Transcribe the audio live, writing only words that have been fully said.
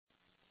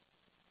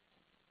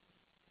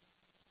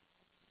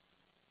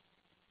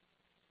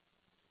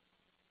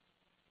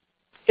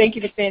Thank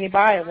you for standing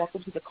by, and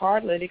welcome to the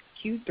Cardlytics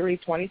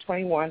Q3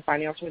 2021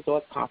 Financial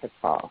Results Conference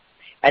Call.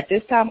 At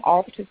this time,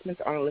 all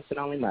participants are in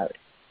listen-only mode.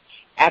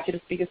 After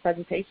the speaker's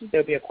presentation, there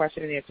will be a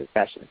question-and-answer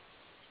session.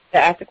 To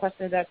ask a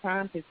question at that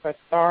time, please press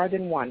star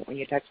then one on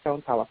your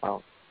touch-tone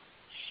telephone.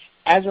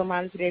 As a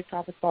reminder, today's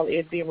conference call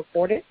is being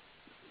recorded.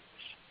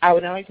 I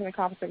would now like to turn the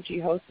conference over to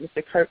your host,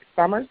 Mr. Kirk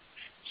Summers,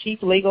 Chief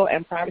Legal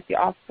and Privacy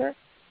Officer.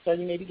 So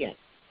you may begin.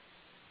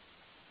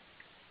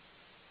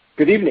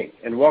 Good evening,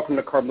 and welcome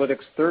to Cardlytics'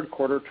 third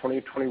quarter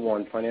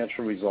 2021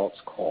 financial results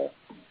call.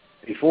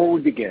 Before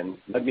we begin,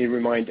 let me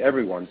remind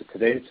everyone that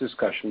today's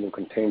discussion will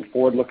contain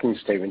forward-looking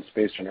statements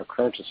based on our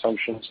current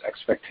assumptions,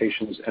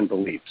 expectations, and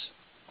beliefs,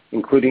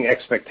 including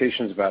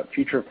expectations about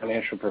future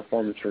financial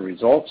performance or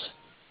results,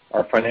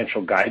 our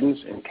financial guidance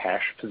and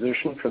cash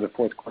position for the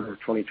fourth quarter of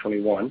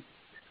 2021,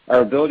 our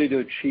ability to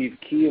achieve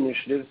key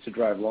initiatives to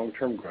drive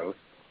long-term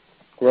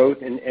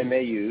growth in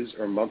MAUs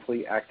or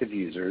monthly active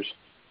users,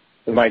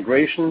 the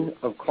migration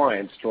of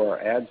clients to our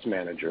ads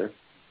manager,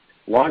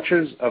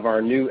 launches of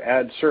our new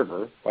ad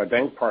server by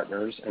bank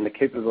partners and the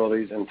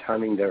capabilities and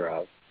timing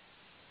thereof,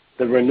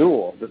 the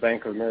renewal of the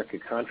Bank of America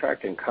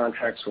contract and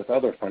contracts with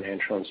other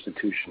financial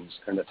institutions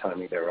and the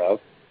timing thereof,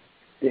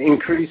 the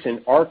increase in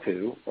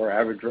ARPU, or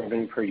average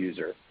revenue per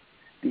user,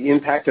 the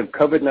impact of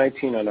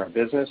COVID-19 on our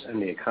business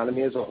and the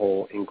economy as a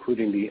whole,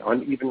 including the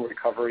uneven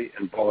recovery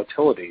and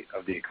volatility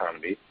of the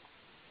economy,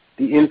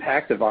 the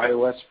impact of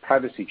iOS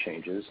privacy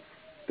changes,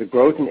 the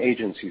growth in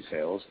agency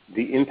sales,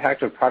 the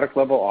impact of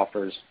product-level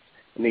offers,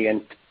 and the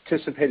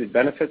anticipated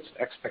benefits,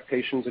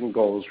 expectations, and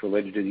goals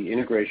related to the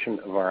integration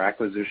of our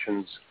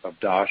acquisitions of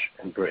Dosh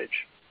and Bridge.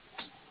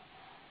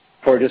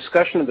 For a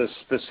discussion of the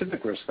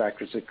specific risk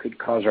factors that could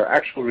cause our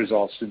actual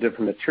results to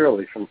differ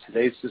materially from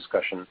today's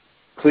discussion,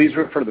 please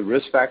refer to the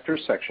Risk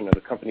Factors section of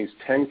the company's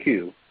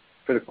 10-Q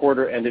for the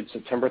quarter ended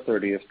September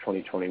 30th,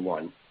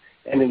 2021,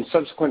 and in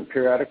subsequent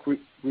periodic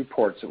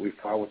reports that we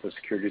file with the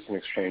Securities and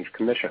Exchange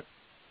Commission.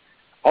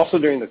 Also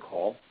during the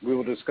call, we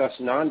will discuss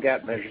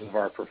non-GAAP measures of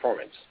our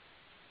performance.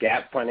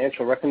 GAAP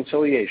financial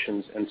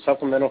reconciliations and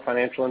supplemental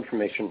financial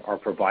information are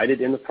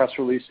provided in the press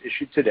release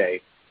issued today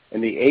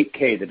and the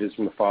 8-K that has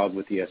been filed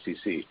with the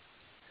SEC.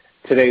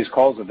 Today's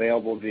call is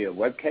available via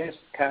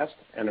webcast,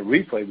 and a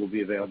replay will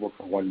be available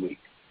for 1 week.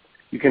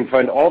 You can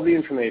find all the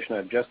information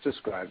I've just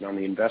described on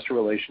the Investor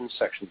Relations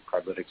section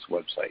of Cardlytics'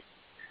 website.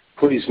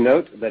 Please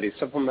note that a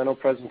supplemental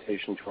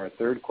presentation to our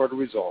third quarter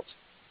results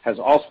has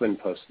also been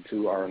posted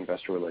to our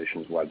Investor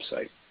Relations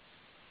website.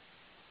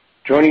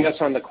 Joining us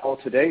on the call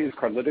today is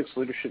Cardlytics'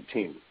 leadership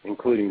team,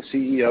 including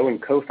CEO and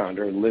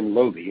co-founder Lynne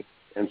Laube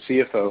and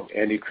CFO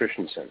Andy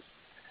Christensen.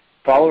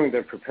 Following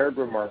their prepared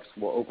remarks,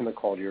 we'll open the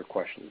call to your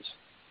questions.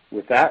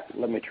 With that,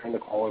 let me turn the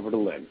call over to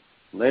Lynne.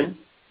 Lynne?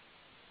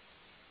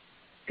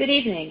 Good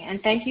evening,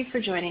 and thank you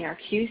for joining our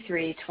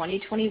Q3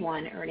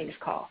 2021 earnings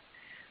call.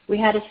 We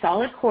had a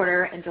solid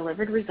quarter and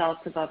delivered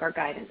results above our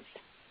guidance.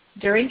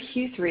 During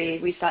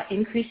Q3, we saw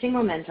increasing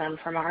momentum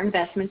from our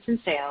investments in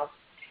sales,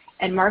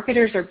 and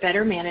marketers are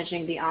better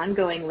managing the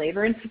ongoing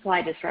labor and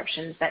supply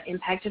disruptions that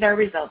impacted our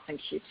results in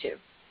Q2.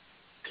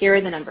 Here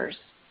are the numbers.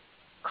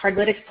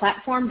 Cardlytics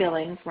platform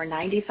billings were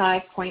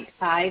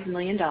 $95.5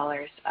 million,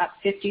 up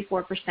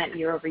 54%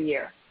 year over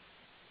year.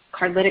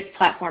 Cardlytics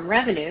platform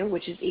revenue,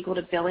 which is equal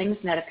to billings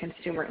net of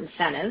consumer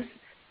incentives,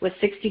 was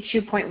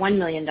 $62.1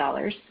 million,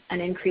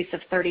 an increase of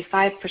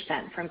 35%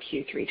 from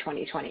Q3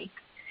 2020.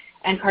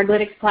 And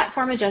Cardlytics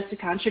platform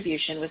adjusted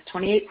contribution was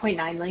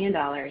 $28.9 million,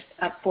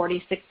 up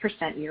 46%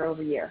 year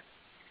over year.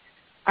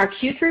 Our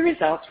Q3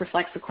 results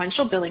reflect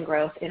sequential billing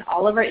growth in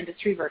all of our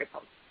industry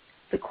verticals.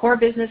 The core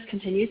business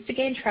continues to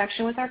gain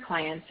traction with our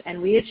clients,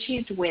 and we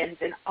achieved wins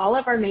in all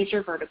of our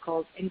major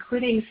verticals,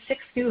 including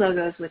 6 new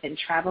logos within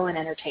travel and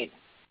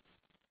entertainment.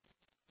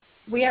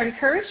 We are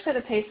encouraged by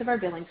the pace of our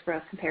billings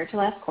growth compared to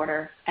last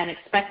quarter and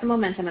expect the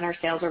momentum in our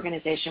sales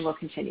organization will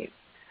continue.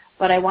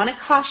 But I want to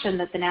caution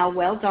that the now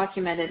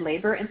well-documented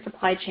labor and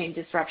supply chain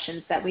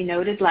disruptions that we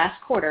noted last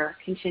quarter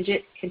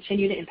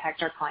continue to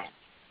impact our clients.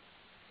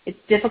 It's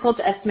difficult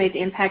to estimate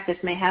the impact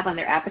this may have on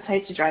their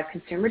appetite to drive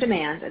consumer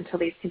demand until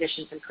these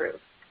conditions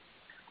improve.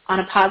 On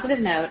a positive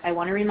note, I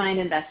want to remind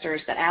investors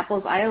that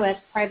Apple's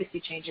iOS privacy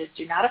changes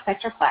do not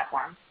affect our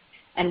platform,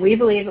 and we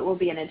believe it will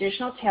be an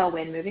additional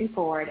tailwind moving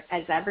forward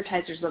as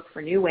advertisers look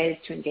for new ways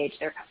to engage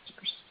their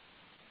customers.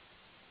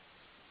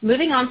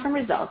 Moving on from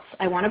results,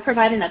 I want to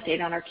provide an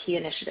update on our key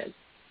initiatives.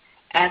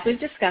 As we've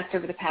discussed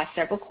over the past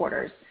several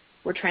quarters,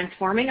 we're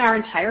transforming our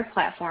entire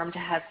platform to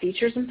have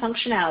features and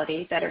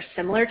functionality that are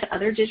similar to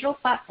other digital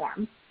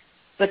platforms,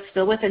 but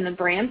still within the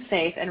brand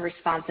safe and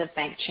responsive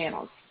bank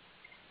channels.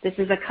 This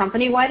is a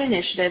company-wide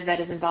initiative that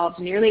has involved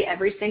nearly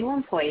every single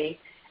employee,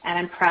 and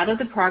I'm proud of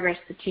the progress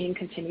the team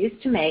continues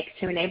to make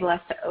to enable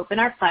us to open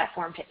our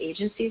platform to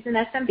agencies and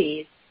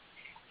SMBs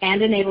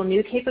and enable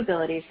new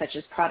capabilities such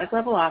as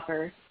product-level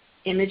offers,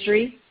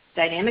 imagery,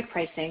 dynamic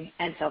pricing,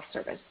 and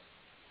self-service.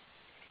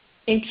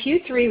 In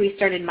Q3, we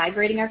started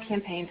migrating our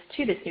campaigns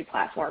to this new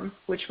platform,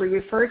 which we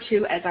refer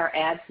to as our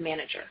Ads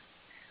Manager.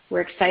 We're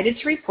excited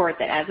to report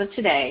that as of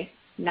today,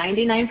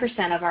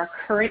 99% of our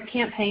current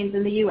campaigns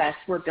in the U.S.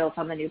 were built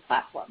on the new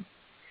platform.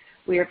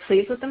 We are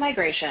pleased with the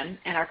migration,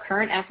 and our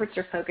current efforts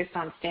are focused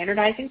on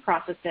standardizing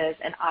processes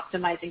and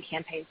optimizing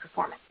campaign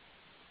performance.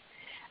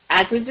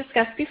 As we've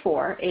discussed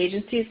before,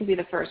 agencies will be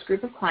the first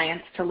group of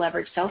clients to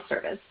leverage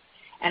self-service,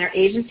 and our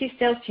agency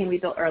sales team we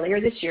built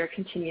earlier this year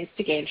continues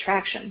to gain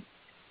traction.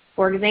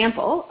 For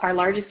example, our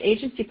largest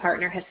agency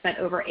partner has spent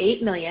over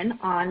 $8 million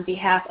on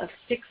behalf of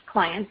 6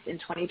 clients in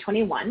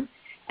 2021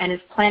 and is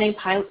planning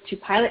to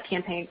pilot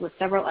campaigns with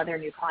several other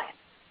new clients.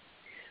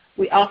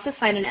 We also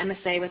signed an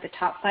MSA with a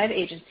top 5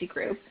 agency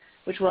group,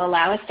 which will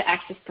allow us to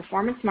access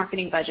performance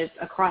marketing budgets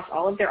across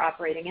all of their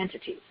operating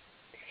entities.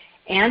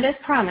 And as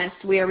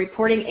promised, we are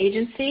reporting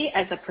agency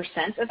as a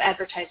 % of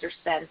advertiser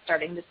spend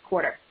starting this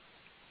quarter.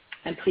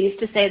 I'm pleased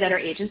to say that our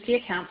agency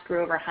accounts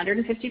grew over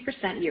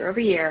 150% year over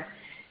year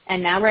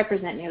and now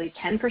represent nearly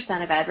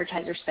 10% of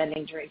advertiser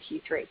spending during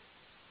Q3.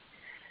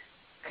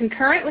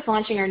 Concurrent with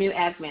launching our new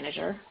ads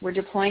manager, we're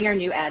deploying our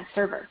new ad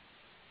server.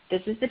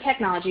 This is the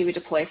technology we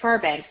deploy for our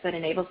banks that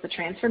enables the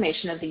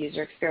transformation of the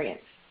user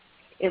experience.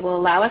 It will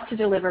allow us to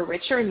deliver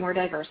richer and more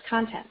diverse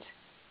content.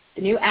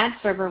 The new ad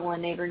server will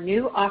enable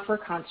new offer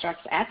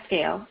constructs at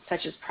scale,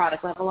 such as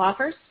product-level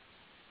offers,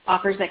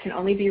 offers that can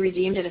only be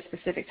redeemed at a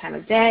specific time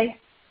of day,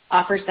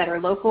 offers that are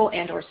local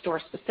and/or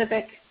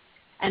store-specific,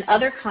 and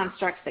other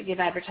constructs that give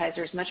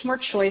advertisers much more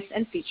choice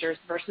and features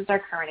versus our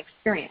current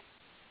experience.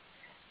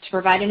 To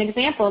provide an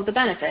example of the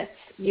benefits,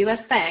 U.S.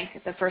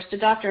 Bank, the first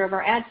adopter of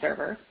our ad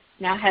server,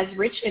 now has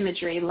rich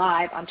imagery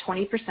live on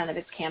 20% of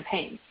its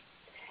campaigns,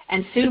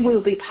 and soon we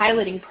will be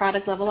piloting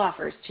product-level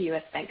offers to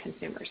U.S. Bank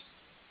consumers.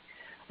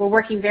 We're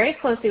working very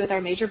closely with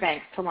our major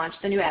banks to launch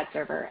the new ad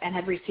server and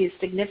have received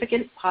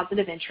significant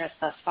positive interest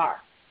thus far.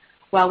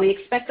 While we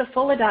expect the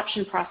full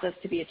adoption process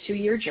to be a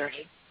 2-year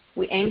journey,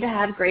 we aim to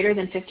have greater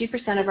than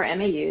 50% of our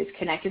MAUs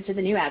connected to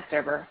the new ad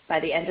server by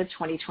the end of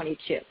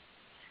 2022.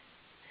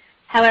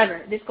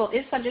 However, this goal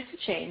is subject to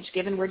change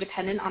given we're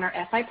dependent on our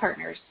FI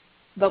partners,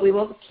 but we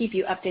will keep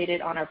you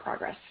updated on our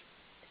progress.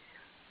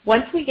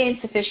 Once we gain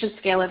sufficient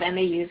scale of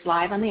MAUs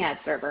live on the ad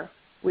server,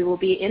 we will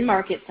be in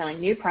market selling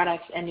new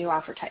products and new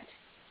offer types.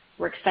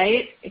 We're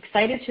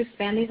excited to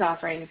expand these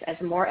offerings as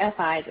more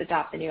FIs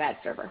adopt the new ad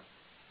server.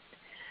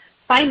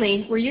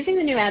 Finally, we're using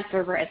the new ad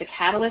server as a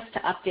catalyst to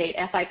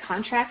update FI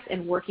contracts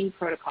and working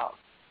protocols.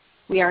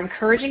 We are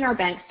encouraging our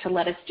banks to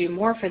let us do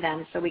more for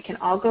them so we can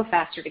all go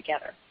faster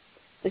together.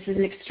 This is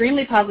an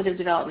extremely positive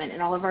development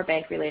in all of our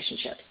bank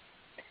relationships.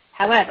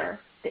 However,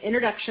 the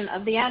introduction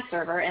of the ad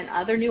server and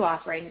other new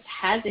offerings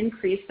has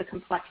increased the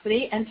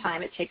complexity and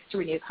time it takes to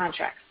renew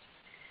contracts.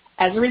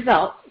 As a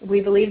result,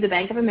 we believe the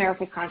Bank of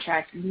America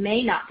contract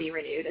may not be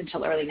renewed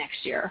until early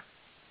next year,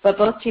 but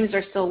both teams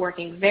are still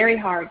working very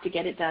hard to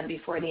get it done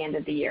before the end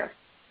of the year.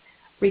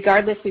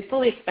 Regardless, we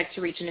fully expect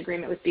to reach an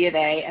agreement with B of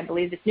A and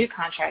believe this new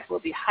contract will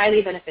be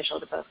highly beneficial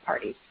to both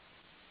parties.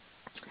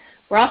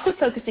 We're also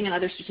focusing on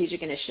other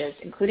strategic initiatives,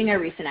 including our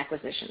recent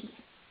acquisitions.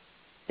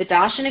 The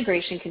Dosh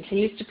integration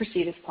continues to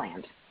proceed as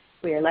planned.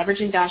 We are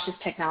leveraging Dosh's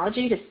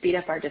technology to speed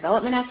up our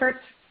development efforts,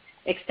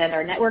 extend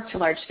our network to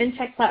large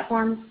fintech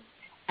platforms,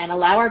 and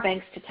allow our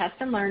banks to test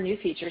and learn new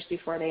features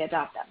before they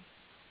adopt them.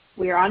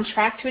 We are on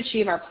track to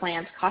achieve our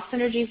planned cost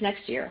synergies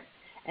next year,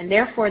 and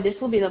therefore this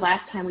will be the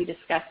last time we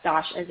discuss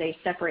Dosh as a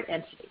separate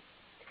entity.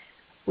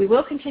 We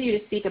will continue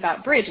to speak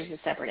about Bridg as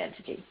a separate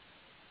entity.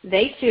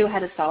 They too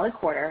had a solid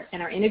quarter,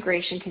 and our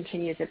integration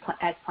continues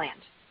as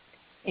planned.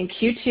 In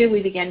Q2,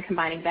 we began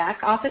combining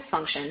back office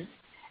functions,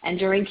 and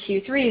during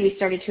Q3, we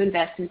started to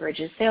invest in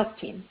Bridg's sales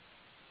team.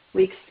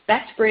 We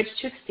expect Bridg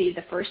to exceed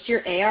the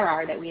first-year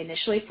ARR that we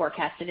initially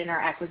forecasted in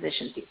our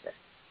acquisition thesis.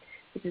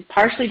 This is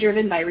partially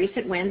driven by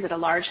recent wins at a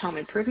large home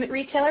improvement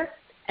retailer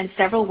and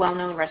several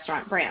well-known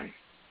restaurant brands.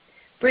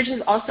 Bridg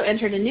has also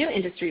entered a new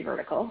industry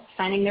vertical,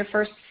 signing their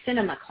first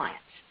cinema client.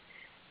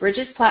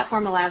 Bridg's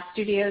platform allows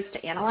studios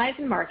to analyze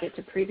and market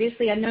to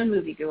previously unknown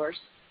moviegoers,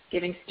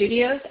 giving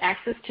studios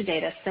access to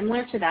data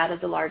similar to that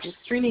of the largest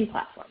streaming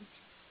platforms.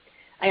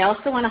 I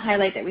also want to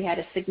highlight that we had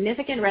a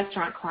significant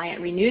restaurant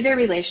client renew their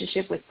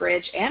relationship with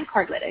Bridg and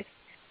Cardlytics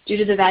due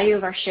to the value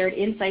of our shared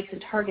insights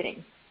and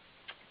targeting.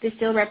 This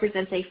deal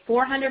represents a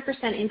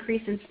 400%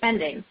 increase in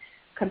spending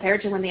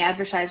compared to when the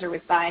advertiser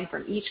was buying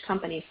from each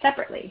company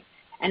separately,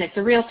 and it's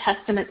a real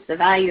testament to the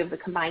value of the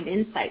combined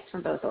insights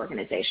from both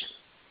organizations.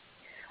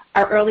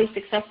 Our early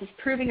success is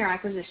proving our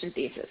acquisition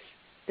thesis.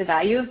 The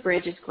value of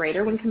Bridg is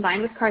greater when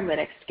combined with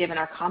Cardlytics, given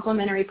our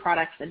complementary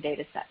products and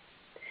data sets.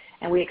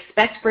 And we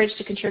expect Bridg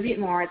to contribute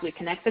more as we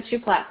connect the two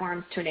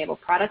platforms to enable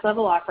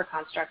product-level offer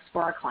constructs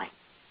for our clients.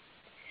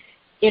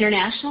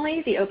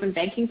 Internationally, the open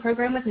banking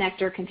program with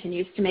Nectar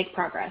continues to make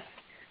progress.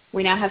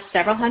 We now have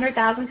several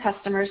 100,000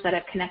 customers that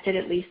have connected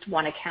at least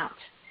one account.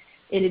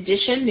 In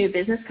addition, new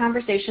business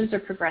conversations are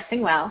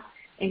progressing well,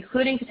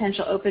 including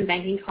potential open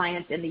banking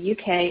clients in the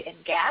UK in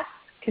gas,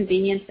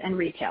 convenience, and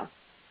retail.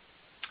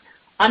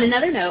 On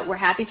another note, we're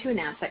happy to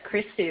announce that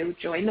Chris Su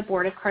joined the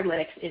board of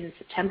Cardlytics in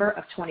September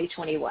of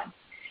 2021.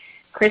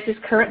 Chris is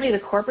currently the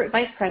Corporate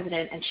Vice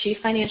President and Chief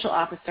Financial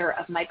Officer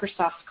of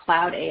Microsoft's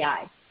Cloud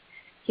AI.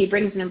 He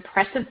brings an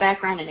impressive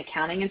background in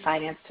accounting and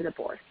finance to the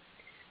board.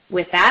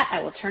 With that,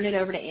 I will turn it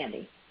over to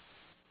Andy.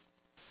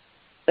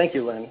 Thank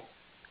you, Lynn.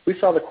 We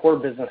saw the core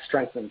business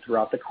strengthen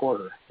throughout the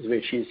quarter as we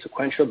achieved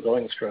sequential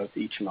billings growth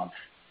each month.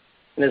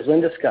 And as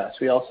Lynn discussed,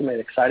 we also made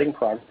exciting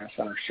progress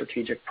on our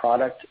strategic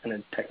product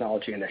and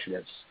technology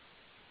initiatives.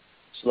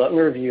 So let me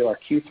review our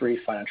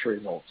Q3 financial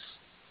results.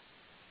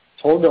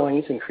 Total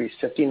billings increased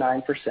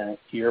 59%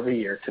 year over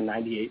year to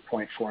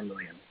 $98.4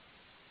 million.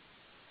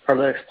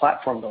 Cardlytics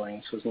platform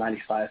billings was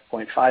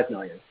 $95.5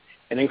 million,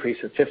 an increase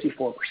of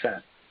 54%.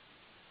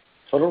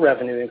 Total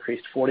revenue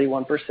increased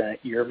 41%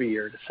 year over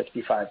year to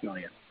 $65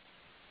 million.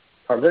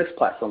 Cardlytics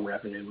platform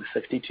revenue was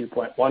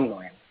 $62.1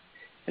 million,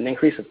 an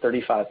increase of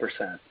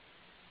 35%.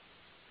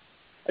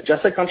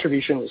 Adjusted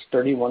contribution was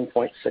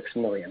 $31.6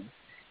 million,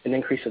 an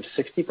increase of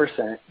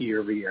 60% year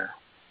over year.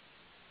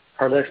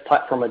 Cardlytics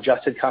platform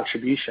adjusted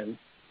contribution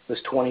was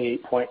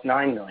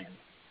 $28.9 million,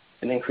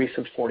 an increase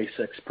of 46%.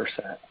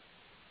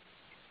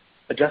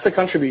 Adjusted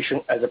contribution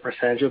as a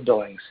percentage of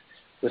billings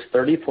was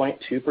 30.2%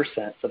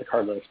 for the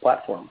Cardlytics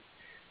platform,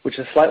 which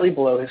is slightly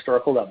below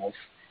historical levels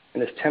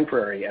and is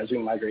temporary as we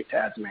migrate to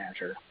Ads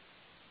Manager.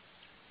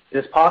 It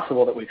is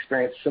possible that we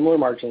experience similar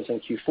margins in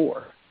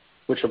Q4,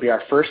 which will be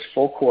our first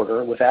full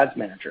quarter with Ads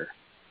Manager,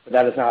 but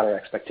that is not our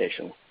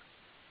expectation.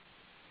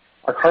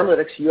 Our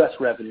Cardlytics U.S.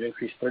 revenue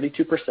increased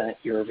 32%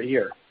 year over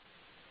year.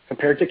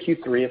 Compared to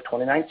Q3 of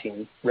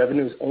 2019,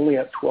 revenue is only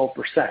up 12%,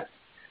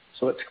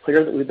 so it's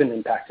clear that we've been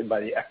impacted by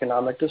the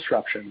economic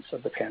disruptions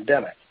of the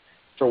pandemic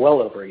for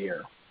well over a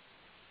year.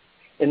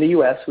 In the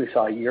U.S., we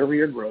saw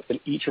year-over-year growth in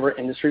each of our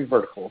industry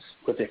verticals,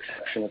 with the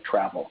exception of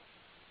travel.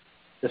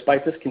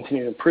 Despite this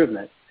continued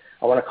improvement,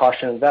 I want to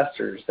caution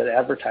investors that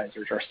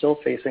advertisers are still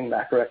facing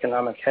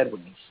macroeconomic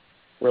headwinds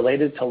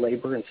related to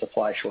labor and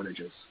supply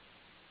shortages.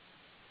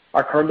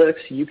 Our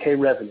Cardlytics UK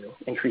revenue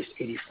increased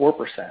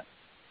 84%,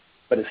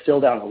 but is still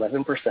down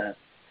 11%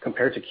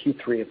 compared to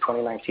Q3 of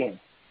 2019.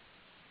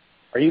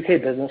 Our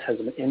UK business has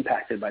been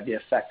impacted by the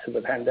effects of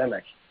the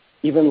pandemic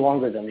even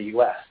longer than the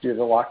U.S. due to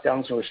the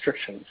lockdowns and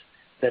restrictions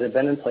that have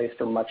been in place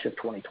for much of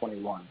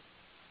 2021.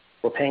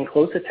 We're paying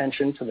close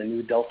attention to the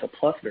new Delta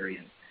Plus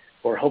variant.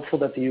 We're hopeful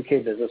that the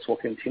UK business will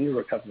continue to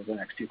recover in the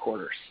next few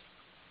quarters.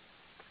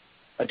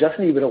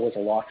 Adjusted EBITDA was a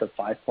loss of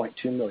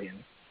 $5.2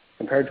 million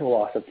compared to a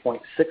loss of $0.6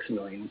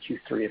 million in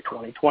Q3 of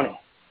 2020.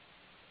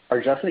 Our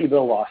adjusted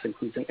EBITDA loss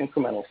includes an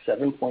incremental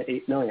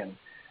 $7.8 million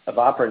of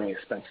operating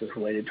expenses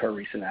related to our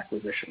recent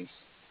acquisitions.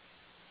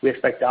 We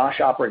expect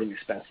Dosh operating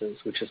expenses,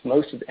 which is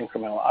most of the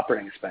incremental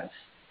operating expense,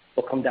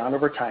 will come down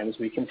over time as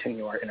we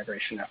continue our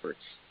integration efforts.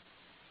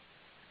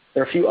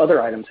 There are a few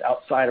other items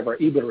outside of our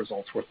EBITDA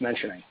results worth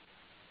mentioning.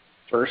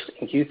 First,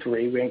 in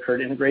Q3, we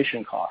incurred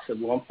integration costs of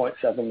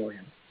 $1.7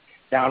 million,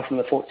 down from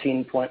the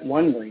 $14.1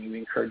 million we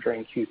incurred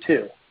during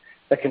Q2,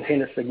 that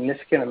contained a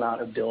significant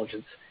amount of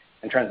diligence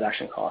and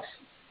transaction costs.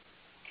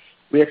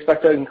 We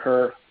expect to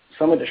incur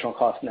some additional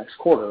costs next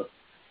quarter,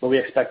 but we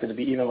expect it to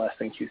be even less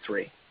than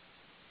Q3.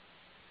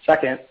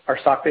 Second, our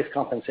stock-based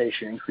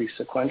compensation increased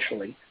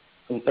sequentially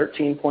from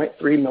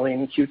 $13.3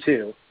 million in Q2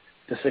 to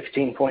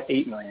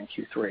 $16.8 million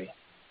in Q3.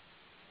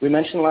 We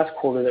mentioned last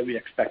quarter that we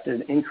expected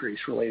an increase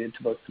related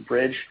to both the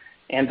Bridg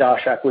and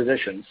Dosh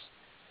acquisitions,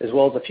 as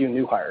well as a few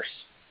new hires.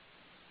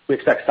 We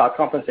expect stock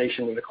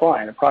compensation to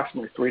decline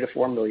approximately $3 to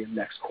 $4 million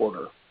next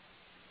quarter.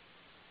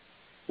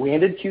 We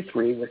ended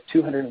Q3 with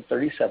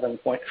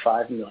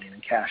 $237.5 million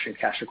in cash and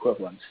cash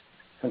equivalents,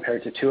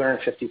 compared to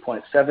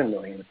 $250.7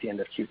 million at the end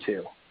of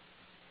Q2.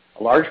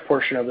 A large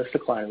portion of this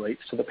decline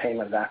relates to the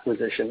payment of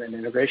acquisition and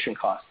integration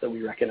costs that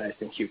we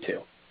recognized in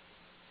Q2.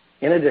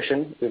 In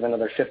addition, we have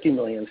another $50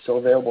 million still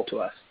available to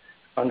us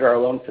under our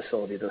loan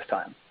facility this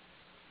time.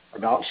 Our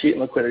balance sheet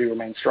and liquidity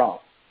remain strong.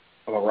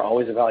 Although we're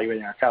always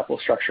evaluating our capital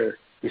structure,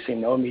 we see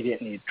no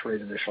immediate need to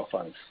raise additional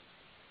funds.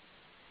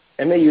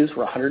 MAUs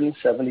were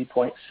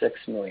 170.6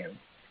 million,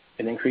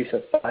 an increase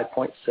of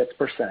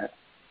 5.6%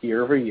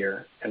 year over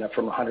year, and up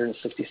from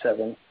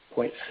 167.6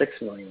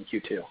 million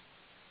in Q2.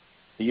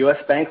 The U.S.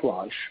 bank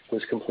launch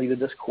was completed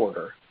this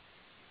quarter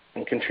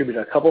and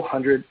contributed a couple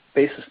hundred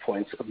basis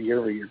points of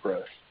year-over-year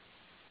growth.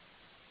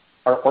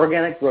 Our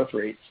organic growth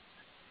rates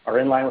are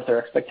in line with our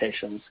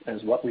expectations and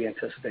is what we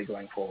anticipate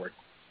going forward.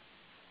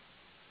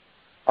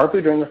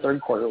 ARPU during the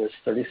third quarter was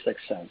 36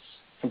 cents,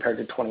 compared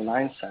to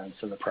 29 cents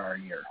in the prior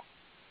year.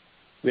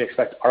 We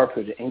expect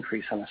ARPU to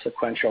increase on a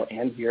sequential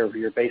and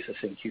year-over-year basis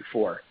in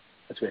Q4,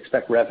 as we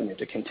expect revenue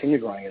to continue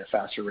growing at a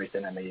faster rate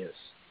than MAUs.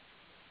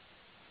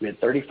 We had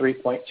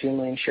 33.2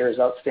 million shares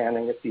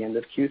outstanding at the end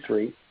of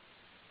Q3,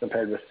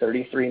 compared with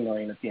 33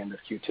 million at the end of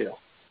Q2.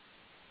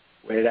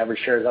 Weighted average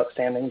shares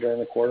outstanding during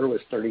the quarter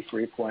was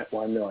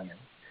 33.1 million,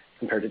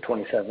 compared to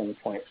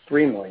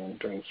 27.3 million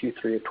during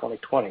Q3 of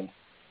 2020,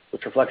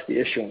 which reflects the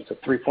issuance of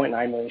 3.9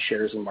 million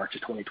shares in March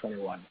of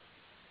 2021.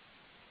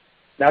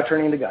 Now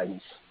turning to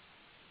guidance.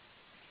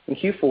 In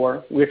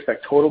Q4, we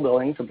expect total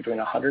billings of between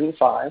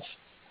 $105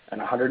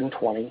 and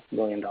 $120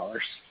 million,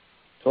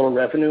 total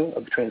revenue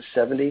of between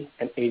 $70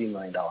 and $80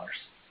 million,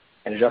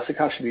 and adjusted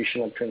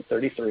contribution of between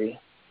 $33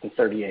 and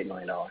 $38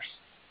 million.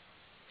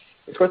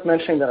 It's worth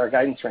mentioning that our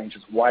guidance range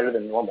is wider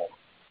than normal.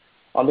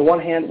 On the one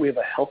hand, we have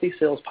a healthy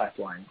sales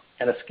pipeline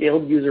and a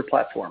scaled user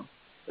platform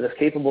that is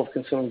capable of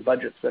consuming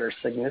budgets that are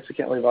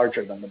significantly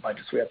larger than the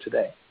budgets we have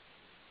today.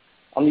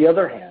 On the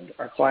other hand,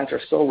 our clients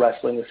are still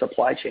wrestling with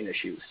supply chain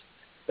issues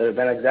that have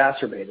been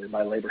exacerbated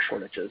by labor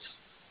shortages.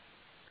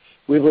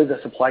 We believe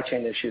that supply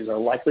chain issues are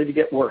likely to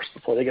get worse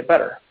before they get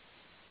better,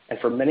 and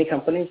for many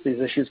companies, these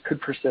issues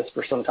could persist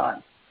for some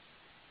time.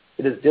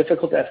 It is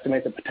difficult to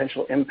estimate the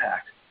potential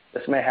impact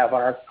this may have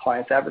on our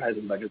clients'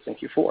 advertising budgets in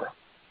Q4.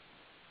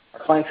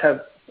 Our clients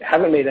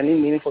haven't made any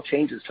meaningful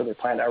changes to their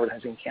planned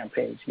advertising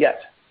campaigns yet,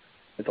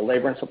 but the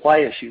labor and supply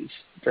issues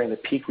during the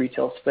peak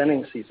retail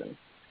spending season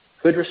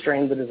could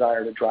restrain the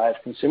desire to drive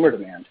consumer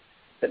demand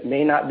that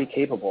may not be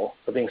capable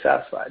of being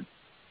satisfied.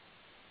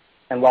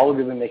 And while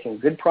we've been making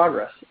good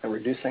progress in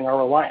reducing our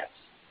reliance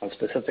on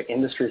specific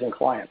industries and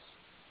clients,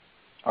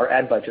 our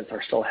ad budgets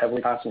are still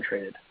heavily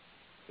concentrated,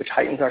 which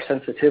heightens our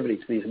sensitivity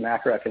to these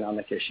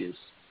macroeconomic issues.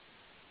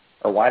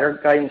 Our wider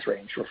guidance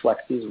range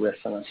reflects these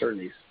risks and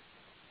uncertainties.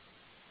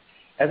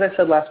 As I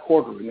said last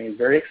quarter, we remain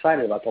very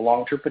excited about the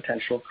long-term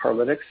potential of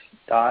Cardlytics,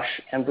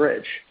 Dosh, and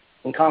Bridge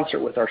in concert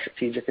with our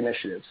strategic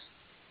initiatives.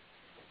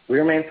 We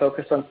remain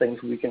focused on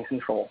things we can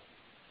control,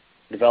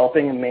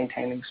 developing and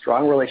maintaining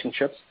strong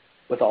relationships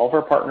with all of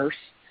our partners,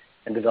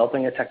 and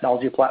developing a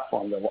technology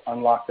platform that will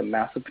unlock the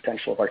massive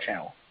potential of our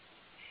channel.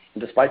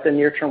 And despite the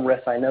near-term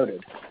risks I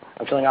noted,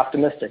 I'm feeling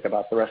optimistic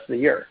about the rest of the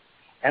year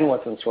and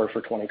what's in store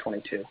for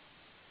 2022.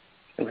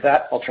 And with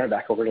that, I'll turn it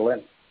back over to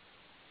Lynn.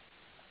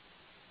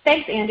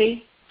 Thanks,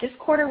 Andy. This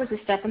quarter was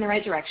a step in the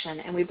right direction,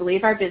 and we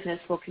believe our business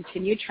will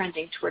continue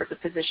trending towards a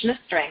position of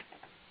strength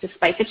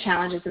despite the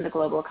challenges in the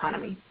global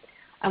economy.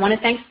 I want to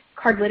thank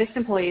Cardlytics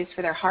employees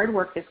for their hard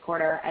work this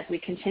quarter as we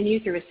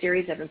continue through a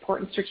series of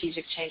important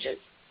strategic changes.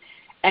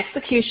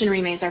 Execution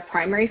remains our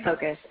primary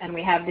focus, and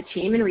we have the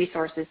team and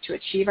resources to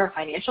achieve our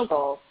financial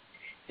goals,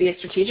 be a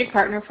strategic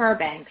partner for our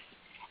banks,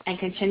 and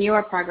continue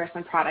our progress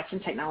on product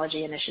and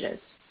technology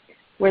initiatives.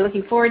 We're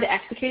looking forward to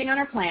executing on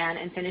our plan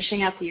and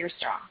finishing out the year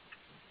strong.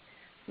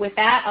 With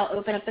that, I'll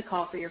open up the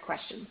call for your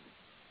questions.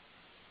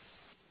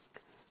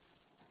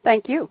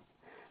 Thank you.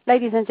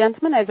 Ladies and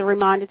gentlemen, as a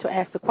reminder to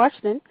ask the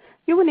question,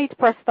 you will need to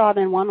press star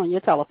then one on your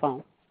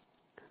telephone.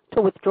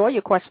 To withdraw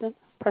your question,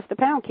 press the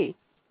pound key.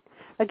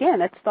 Again,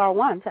 that's star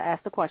one to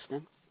ask the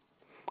question.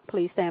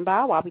 Please stand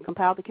by while we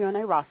compile the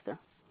Q&A roster.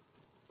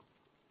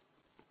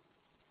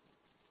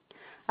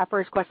 Our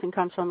first question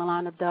comes from the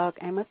line of Doug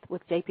Anmuth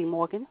with J.P.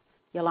 Morgan.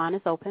 Your line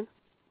is open.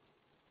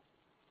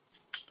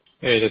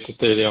 Hey, this is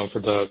Dae for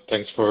Doug.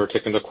 Thanks for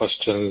taking the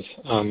questions.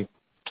 I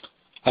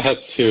had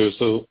two.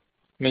 So,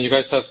 you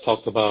guys have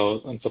talked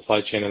about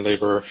supply chain and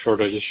labor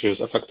shortage issues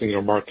affecting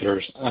your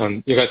marketers,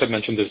 and you guys have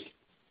mentioned this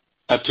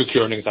at 2Q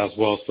earnings as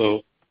well.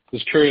 So,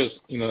 just curious,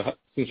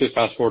 since we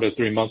fast forwarded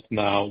 3 months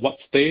now, what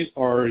state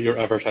are your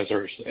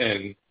advertisers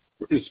in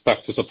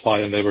respect to supply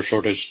and labor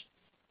shortage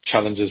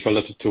challenges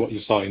relative to what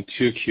you saw in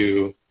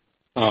 2Q?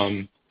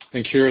 I'm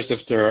curious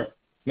if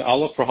the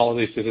outlook for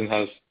holiday season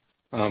has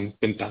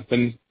been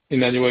dampened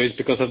in any ways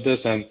because of this,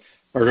 and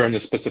are there any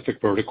specific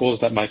verticals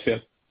that might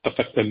get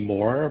affected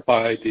more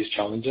by these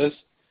challenges?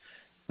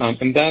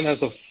 And then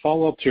as a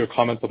follow-up to your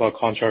comments about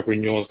contract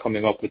renewals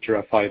coming up with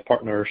your FI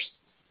partners,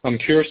 I'm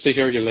curious to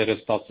hear your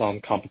latest thoughts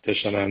on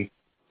competition and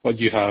what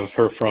you have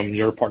heard from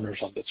your partners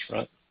on this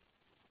front.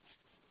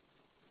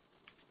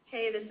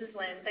 Hey, this is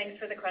Lynn. Thanks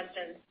for the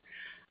questions.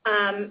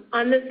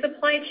 On the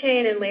supply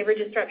chain and labor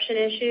disruption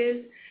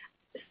issues,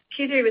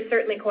 Q3 was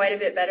certainly quite a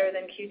bit better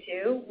than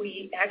Q2.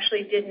 We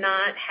actually did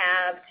not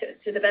have,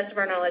 to the best of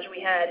our knowledge,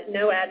 we had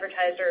no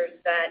advertisers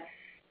that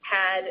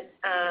had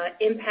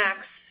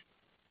impacts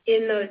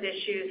in those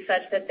issues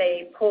such that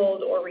they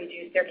pulled or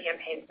reduced their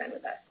campaign spend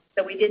with us.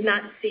 So we did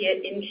not see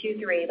it in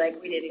Q3 like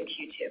we did in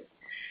Q2.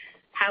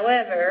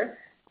 However,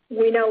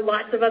 we know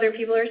lots of other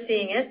people are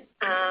seeing it.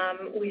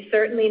 We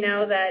certainly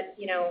know that,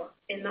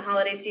 in the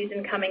holiday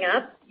season coming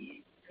up,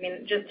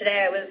 just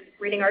today I was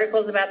reading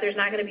articles about there's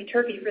not going to be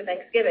turkey for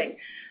Thanksgiving.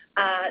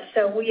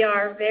 So we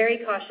are very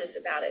cautious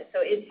about it. So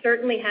it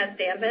certainly has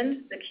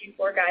dampened the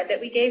Q4 guide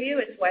that we gave you.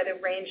 It's why the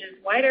range is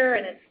wider,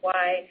 and it's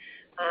why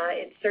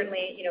it's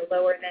certainly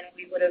lower than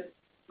we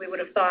would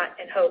have thought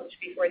and hoped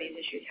before these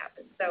issues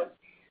happened. So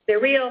they're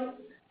real.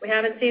 We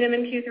haven't seen them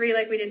in Q3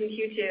 like we did in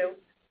Q2.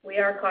 We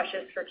are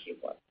cautious for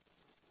Q4.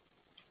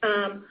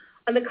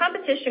 On the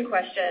competition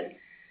question,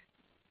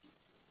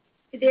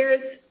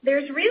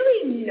 there's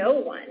really no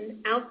one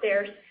out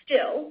there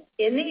still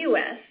in the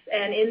U.S.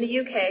 and in the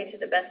U.K., to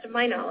the best of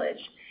my knowledge,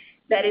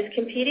 that is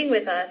competing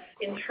with us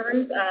in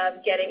terms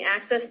of getting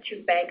access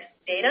to banks'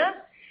 data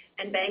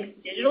and banks'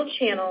 digital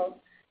channels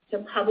to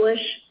publish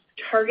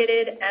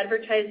targeted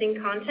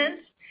advertising content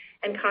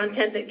and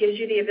content that gives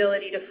you the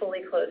ability to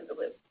fully close the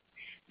loop.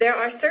 There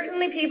are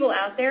certainly people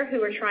out there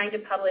who are trying to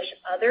publish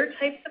other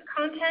types of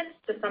content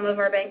to some of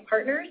our bank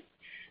partners.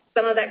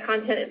 Some of that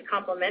content is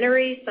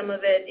complementary. Some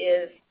of it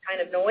is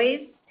kind of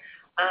noise.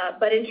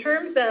 But in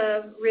terms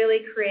of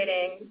really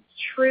creating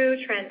true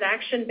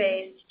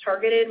transaction-based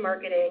targeted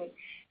marketing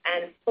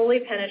and fully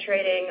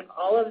penetrating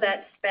all of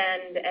that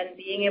spend and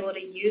being able to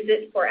use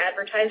it for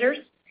advertisers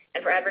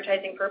and for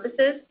advertising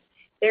purposes,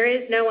 there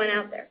is no one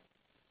out there.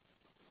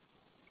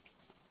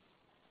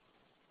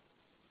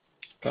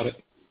 Got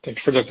it.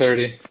 Thanks for the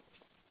clarity.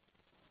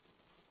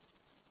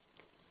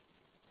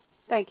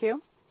 Thank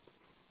you.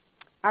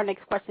 Our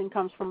next question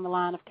comes from the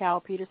line of Kyle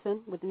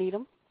Peterson with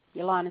Needham.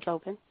 Your line is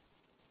open.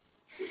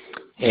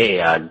 Hey,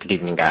 good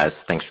evening, guys.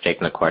 Thanks for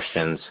taking the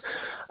questions.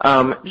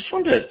 Just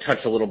wanted to touch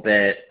a little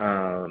bit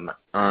on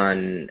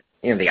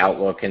the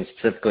outlook, and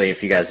specifically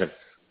if you guys have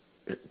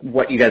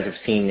what you guys have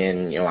seen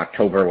in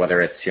October, whether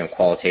it's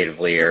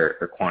qualitatively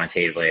or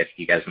quantitatively. If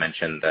you guys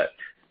mentioned that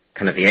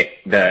kind of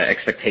the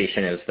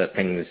expectation is that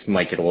things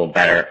might get a little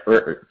better,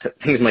 or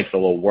things might get a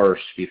little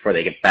worse before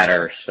they get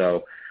better.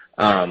 So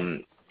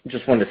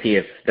just wanted to see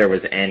if there was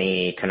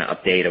any kind of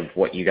update of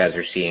what you guys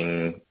are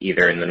seeing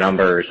either in the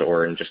numbers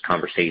or in just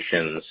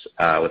conversations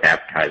with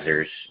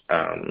advertisers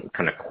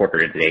kind of quarter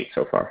to date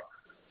so far.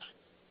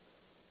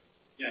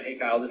 Yeah, hey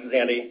Kyle, this is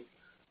Andy.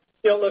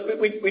 Look,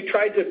 we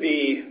tried to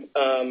be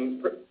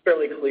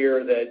fairly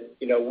clear that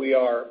we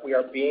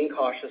are being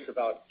cautious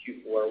about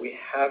Q4. We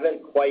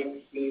haven't quite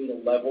seen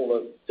the level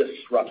of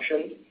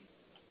disruption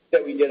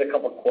that we did a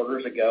couple of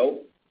quarters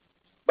ago.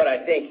 But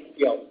I think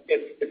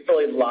it's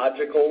really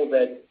logical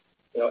that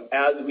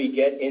as we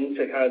get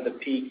into kind of the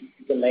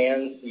peak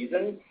demand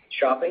season,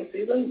 shopping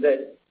season,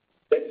 that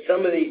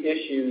some of the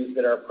issues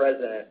that are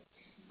present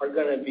are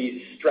going to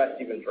be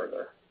stressed even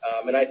further.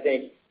 And I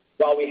think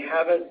while we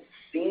haven't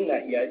seen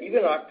that yet,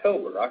 even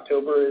October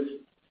has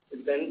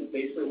been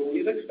basically what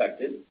we've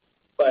expected.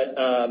 But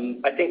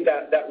I think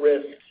that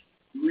risk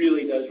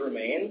really does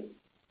remain.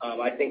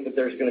 I think that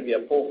there's going to be a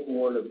pull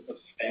forward of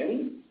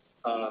spend.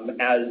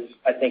 As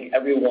I think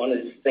everyone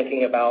is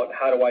thinking about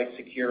how do I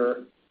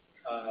secure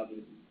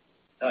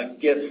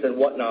gifts and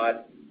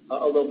whatnot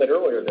a little bit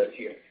earlier this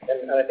year.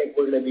 And I think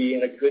we're going to be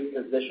in a good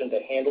position to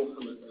handle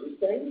some of those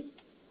things.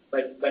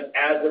 But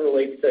as it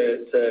relates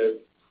to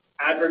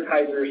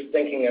advertisers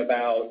thinking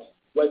about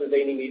whether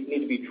they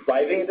need to be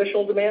driving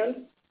additional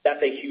demand,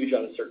 that's a huge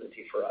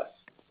uncertainty for us.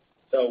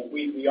 So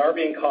we are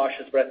being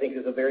cautious, but I think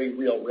is a very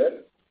real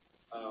risk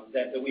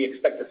that we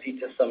expect to see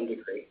to some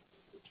degree.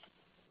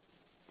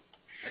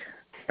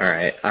 All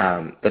right,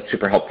 that's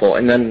super helpful.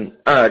 And then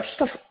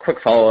just a quick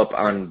follow-up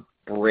on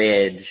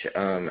Bridg.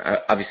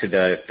 Obviously,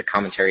 the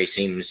commentary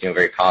seems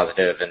very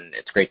positive, and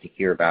it's great to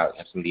hear about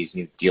some of these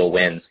new deal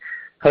wins.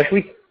 How should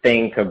we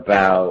think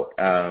about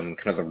kind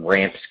of the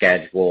ramp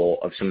schedule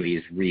of some of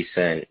these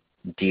recent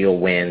deal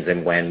wins,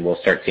 and when we'll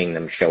start seeing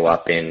them show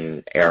up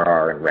in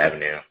ARR and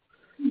revenue?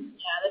 Yeah,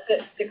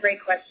 that's a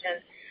great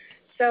question.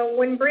 So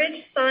when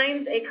Bridg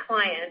signs a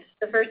client,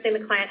 the first thing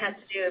the client has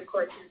to do, of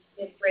course, is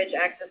give Bridg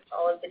access to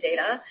all of the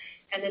data,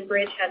 and then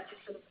Bridg has to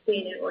sort of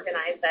clean and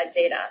organize that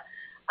data.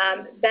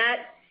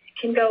 That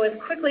can go as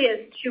quickly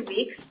as 2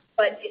 weeks,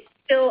 but it's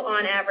still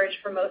on average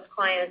for most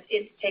clients,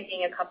 it's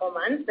taking a couple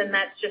months, and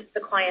that's just the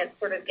client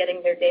sort of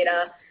getting their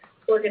data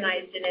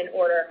organized and in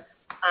order.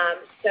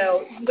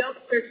 So you don't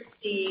start to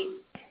see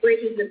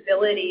Bridg's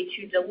ability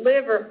to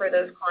deliver for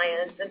those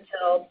clients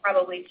until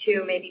probably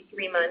 2, maybe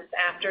 3 months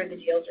after the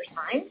deals are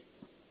signed.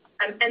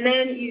 And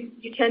then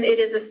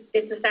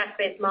it's a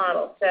SaaS-based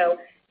model, so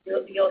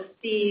you'll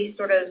see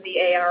sort of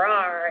the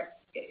ARR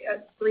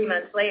 3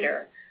 months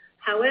later.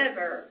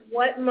 However,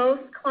 what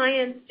most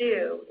clients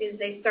do is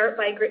they start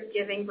by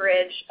giving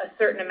Bridg a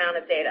certain amount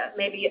of data,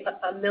 maybe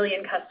 1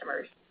 million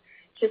customers,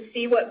 to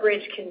see what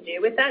Bridg can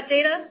do with that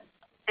data,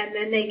 and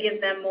then they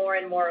give them more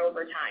and more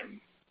over time.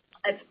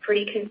 It's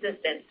pretty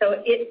consistent.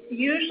 So it's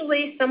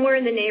usually somewhere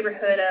in the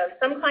neighborhood of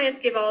some clients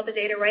give all the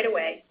data right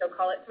away, so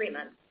call it 3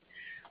 months.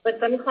 But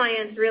some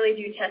clients really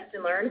do test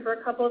and learn for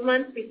a couple of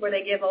months before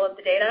they give all of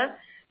the data.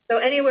 So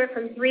anywhere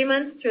from 3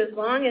 months to as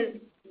long as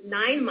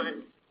 9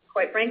 months,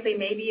 quite frankly,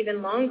 maybe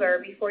even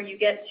longer before you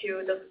get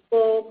to the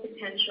full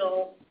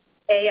potential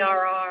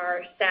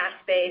ARR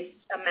SaaS-based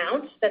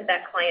amount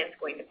that client's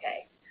going to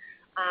pay.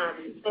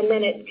 And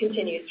then it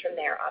continues from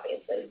there,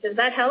 obviously. Does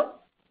that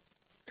help?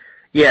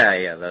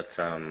 Yeah,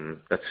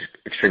 that's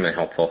extremely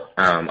helpful.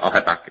 I'll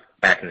head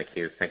back in the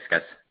queue. Thanks,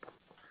 guys.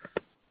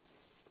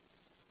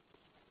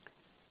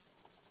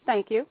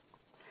 Thank you.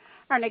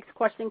 Our next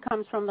question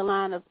comes from the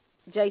line of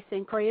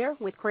Jason Kreyer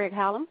with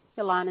Craig-Hallum.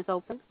 Your line is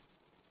open.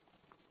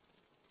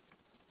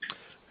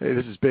 Hey,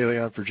 this is Bailey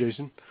on for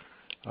Jason.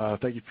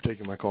 Thank you for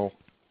taking my call.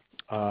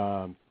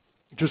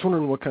 Just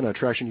wondering what kind of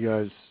traction you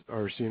guys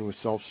are seeing with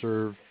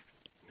self-serve,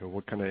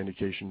 what kind of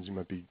indications you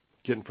might be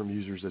getting from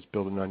users that's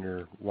building on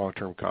your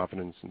long-term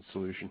confidence in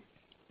solution.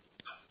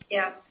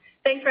 Yeah,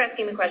 thanks for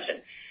asking the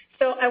question.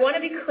 So I want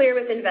to be clear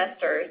with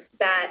investors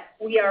that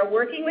we are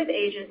working with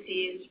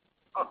agencies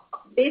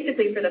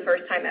basically for the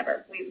first time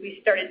ever. We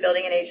started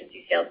building an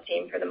agency sales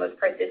team for the most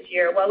part this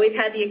year. While we've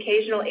had the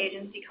occasional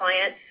agency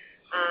client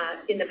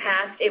in the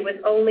past, it was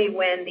only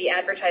when the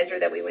advertiser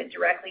that we went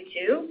directly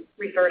to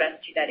referred us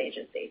to that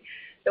agency.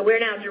 So we're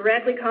now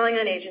directly calling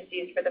on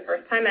agencies for the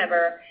first time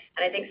ever,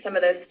 and I think some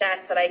of those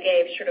stats that I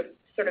gave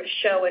sort of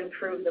show and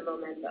prove the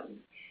momentum.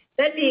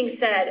 That being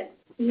said,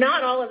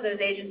 not all of those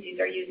agencies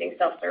are using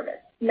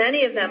self-service.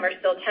 Many of them are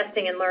still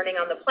testing and learning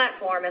on the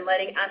platform and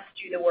letting us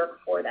do the work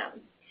for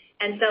them.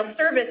 And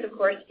self-service, of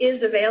course,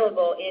 is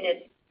available in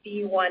its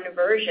V1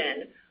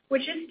 version,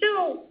 which is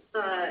still,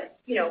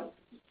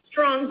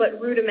 strong but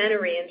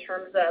rudimentary in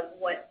terms of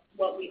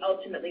what we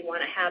ultimately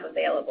want to have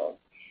available.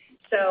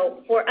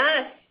 So for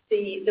us,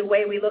 the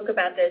way we look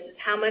about this is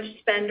how much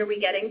spend are we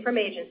getting from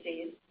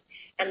agencies,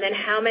 and then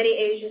how many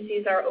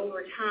agencies are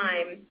over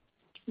time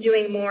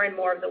doing more and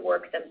more of the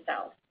work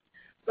themselves.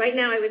 Right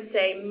now, I would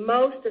say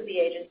most of the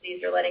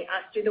agencies are letting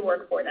us do the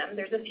work for them.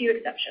 There's a few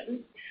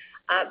exceptions,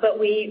 but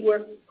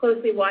we're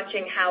closely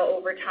watching how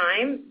over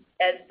time,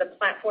 as the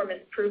platform is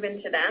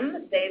proven to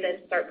them, they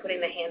then start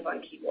putting the hands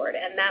on keyboard.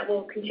 And that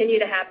will continue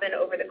to happen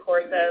over the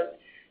course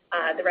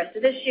of the rest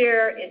of this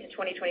year, into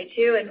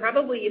 2022, and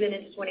probably even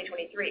into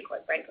 2023,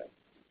 quite frankly.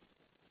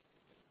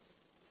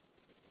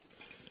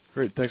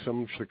 Great. Thanks so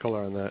much for the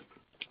color on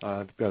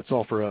that. That's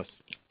all for us.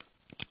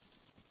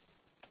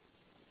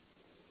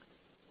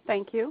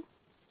 Thank you.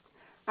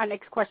 Our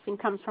next question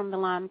comes from the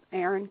line of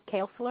Aaron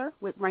Kessler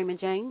with Raymond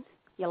James.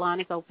 Your line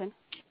is open.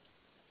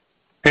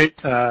 Great.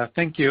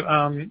 Thank you.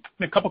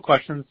 A couple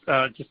questions.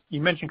 Just you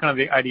mentioned kind of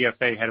the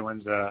IDFA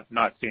headwinds,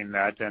 not seeing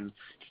that, and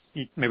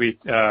maybe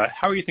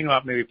how are you thinking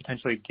about maybe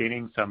potentially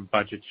gaining some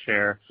budget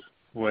share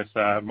with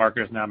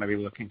marketers now maybe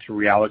looking to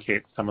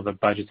reallocate some of the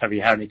budgets? Have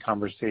you had any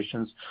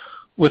conversations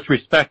with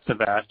respect to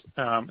that?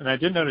 And I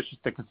did notice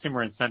just the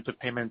consumer incentive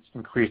payments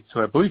increased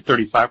to, I believe,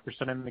 35%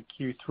 in the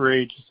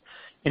Q3. Just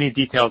any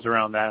details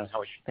around that and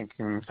how we should be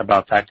thinking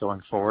about that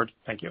going forward?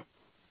 Thank you.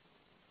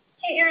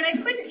 Hey, Aaron, I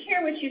couldn't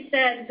hear what you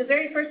said. The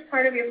very first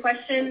part of your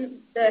question,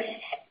 the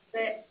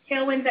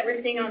tailwinds that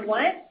we're seeing on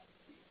what?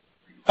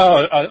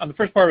 Oh, on the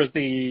first part was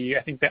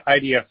I think the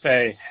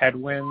IDFA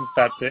headwinds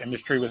that the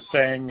industry was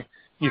saying.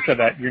 You said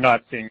that you're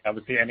not seeing,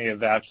 obviously, any of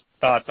that.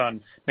 Thoughts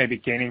on maybe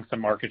gaining some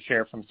market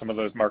share from some of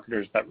those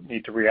marketers that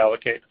need to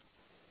reallocate?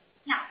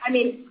 Yeah, I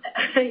mean,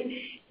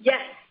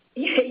 yes.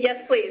 Yes,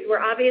 please.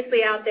 We're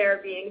obviously out there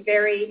being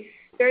very,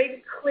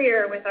 very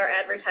clear with our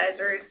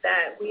advertisers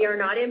that we are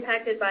not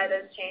impacted by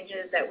those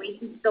changes, that we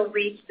can still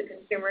reach the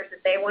consumers that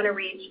they want to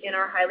reach in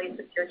our highly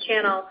secure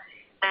channel.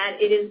 And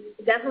it is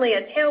definitely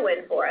a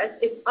tailwind for us.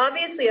 It's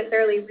obviously a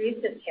fairly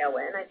recent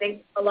tailwind. I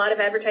think a lot of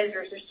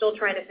advertisers are still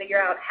trying to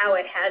figure out how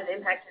it has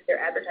impacted their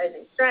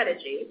advertising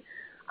strategy.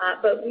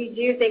 But we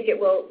do think it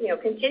will,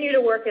 continue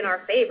to work in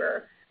our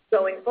favor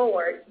going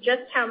forward.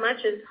 Just how much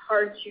is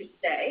hard to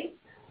say,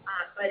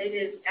 but it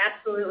is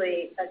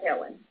absolutely a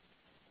tailwind.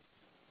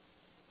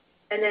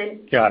 And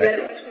then Got you it. had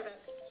a question about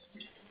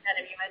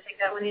incentive. You want to take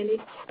that one, Andy?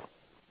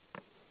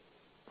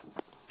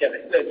 Yeah,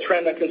 the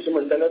trend on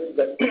consumer incentives.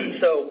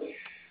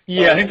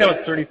 Yeah, I think that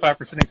was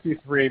 35% in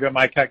Q3, but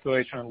my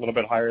calculation was a little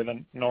bit higher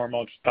than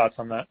normal. Just thoughts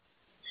on that?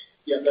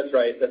 Yeah, that's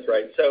right.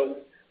 So,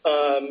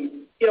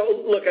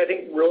 look, I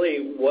think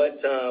really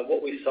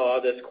what we saw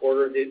this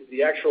quarter,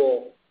 the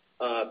actual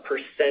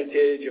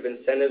percentage of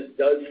incentives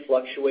does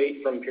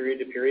fluctuate from period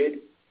to period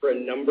for a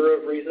number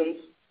of reasons.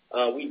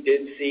 We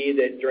did see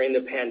that during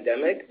the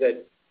pandemic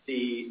that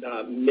the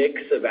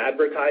mix of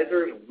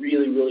advertisers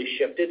really, really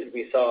shifted, and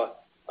we saw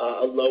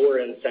a lower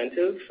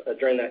incentive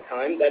during that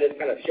time. That has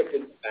kind of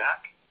shifted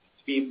back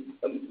to be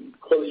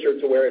closer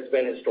to where it's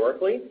been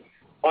historically.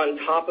 On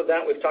top of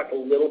that, we've talked a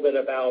little bit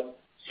about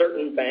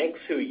certain banks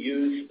who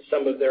use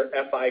some of their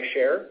FI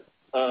share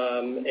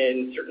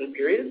in certain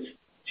periods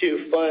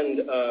to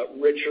fund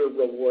richer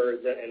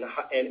rewards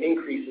and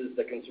increases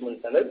the consumer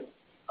incentive,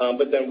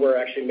 but then we're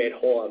actually made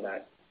whole on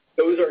that.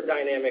 Those are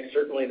dynamics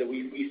certainly that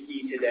we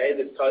see today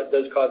that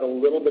does cause a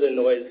little bit of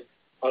noise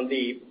on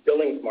the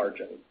billings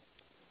margin.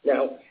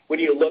 Now, when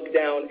you look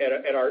down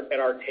at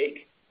our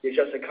take, the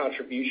adjusted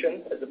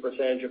contribution as a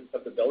percentage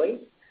of the billings,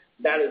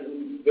 that is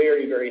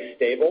very, very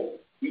stable.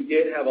 We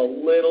did have a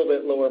little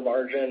bit lower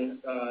margin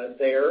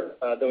there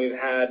than we've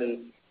had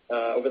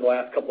over the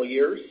last couple of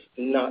years.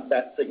 Not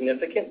that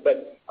significant,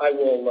 but I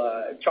will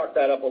chalk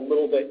that up a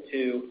little bit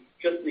to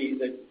just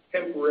the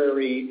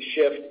temporary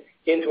shift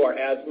into our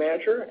ads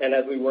manager, and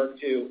as we work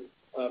to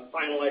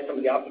finalize some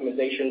of the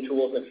optimization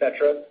tools, et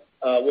cetera,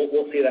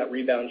 we'll see that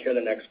rebound here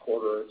the next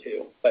quarter or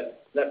two.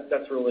 But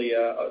that's really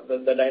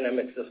the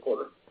dynamics this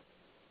quarter.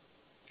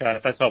 Got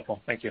it. That's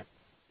helpful. Thank you.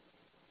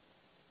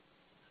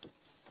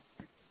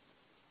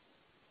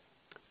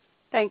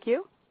 Thank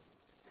you.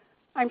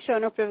 I'm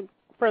showing no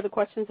further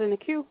questions in the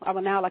queue. I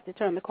would now like to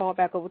turn the call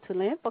back over to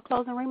Lynn for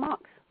closing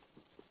remarks.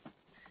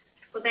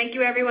 Well, thank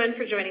you, everyone,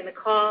 for joining the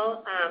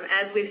call.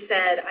 As we've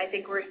said, I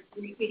think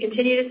we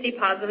continue to see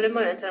positive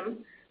momentum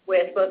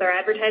with both our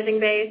advertising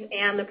base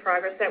and the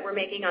progress that we're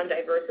making on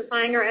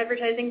diversifying our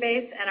advertising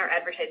base and our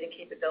advertising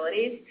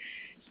capabilities.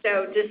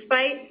 So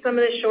despite some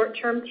of the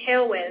short-term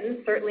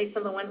tailwinds, certainly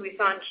some of the ones we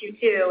saw in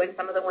Q2 and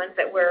some of the ones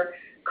that we're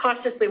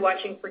cautiously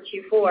watching for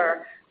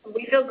Q4,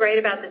 we feel great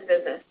about this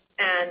business,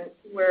 and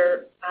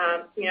we're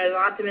as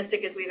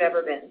optimistic as we've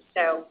ever been.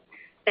 So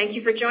thank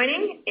you for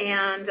joining,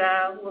 and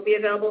we'll be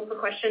available for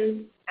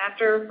questions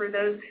after for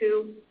those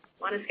who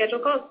want to schedule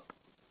calls.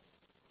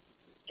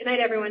 Good night,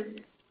 everyone.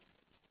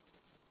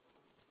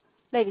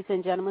 Ladies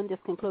and gentlemen, this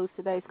concludes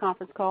today's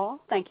conference call.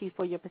 Thank you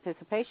for your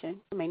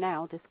participation. You may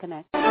now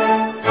disconnect.